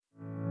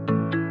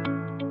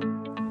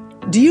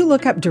Do you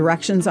look up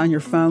directions on your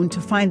phone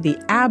to find the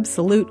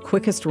absolute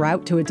quickest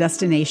route to a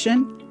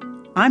destination?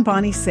 I'm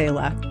Bonnie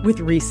Sala with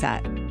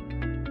Reset.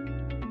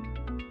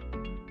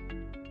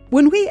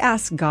 When we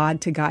ask God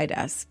to guide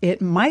us,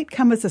 it might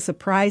come as a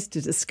surprise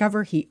to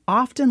discover He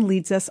often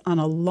leads us on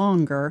a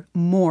longer,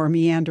 more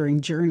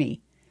meandering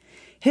journey.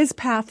 His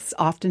paths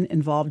often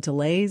involve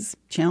delays,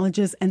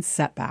 challenges, and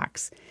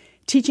setbacks,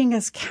 teaching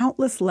us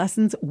countless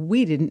lessons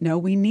we didn't know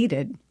we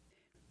needed.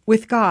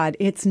 With God,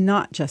 it's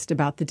not just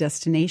about the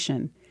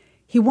destination.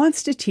 He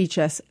wants to teach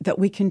us that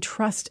we can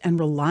trust and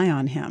rely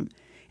on Him,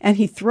 and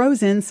He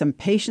throws in some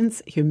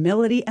patience,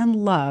 humility, and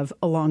love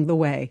along the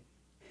way.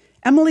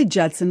 Emily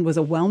Judson was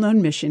a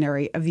well-known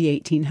missionary of the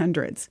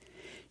 1800s.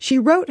 She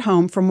wrote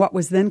home from what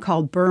was then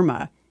called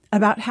Burma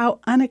about how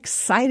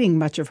unexciting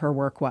much of her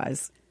work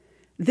was.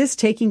 This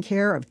taking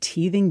care of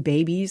teething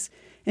babies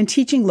and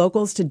teaching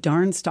locals to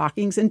darn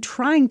stockings and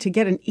trying to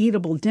get an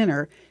eatable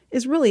dinner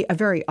is really a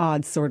very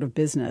odd sort of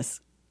business.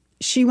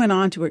 She went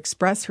on to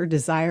express her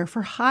desire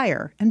for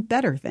higher and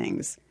better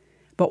things,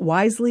 but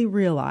wisely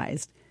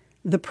realized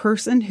the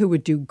person who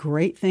would do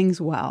great things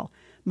well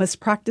must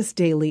practice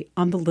daily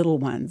on the little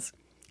ones,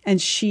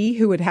 and she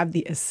who would have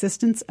the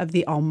assistance of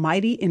the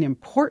Almighty in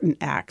important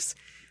acts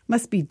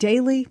must be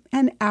daily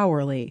and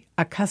hourly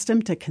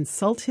accustomed to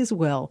consult His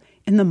will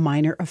in the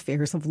minor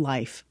affairs of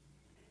life.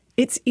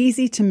 It's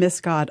easy to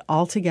miss God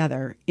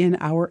altogether in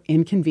our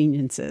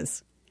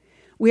inconveniences.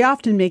 We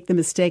often make the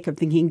mistake of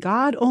thinking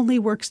God only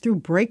works through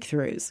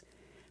breakthroughs.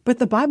 But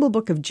the Bible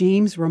book of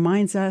James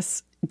reminds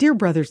us, dear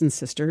brothers and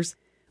sisters,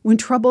 when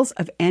troubles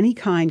of any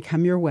kind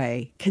come your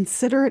way,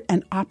 consider it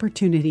an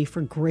opportunity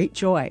for great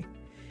joy.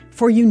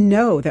 For you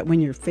know that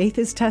when your faith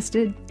is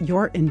tested,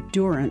 your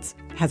endurance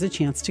has a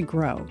chance to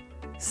grow.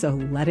 So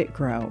let it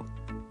grow.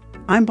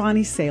 I'm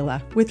Bonnie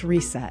Sala with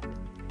Reset.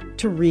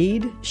 To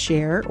read,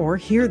 share, or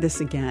hear this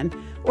again,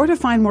 or to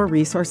find more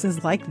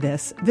resources like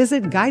this,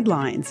 visit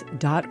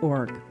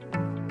guidelines.org.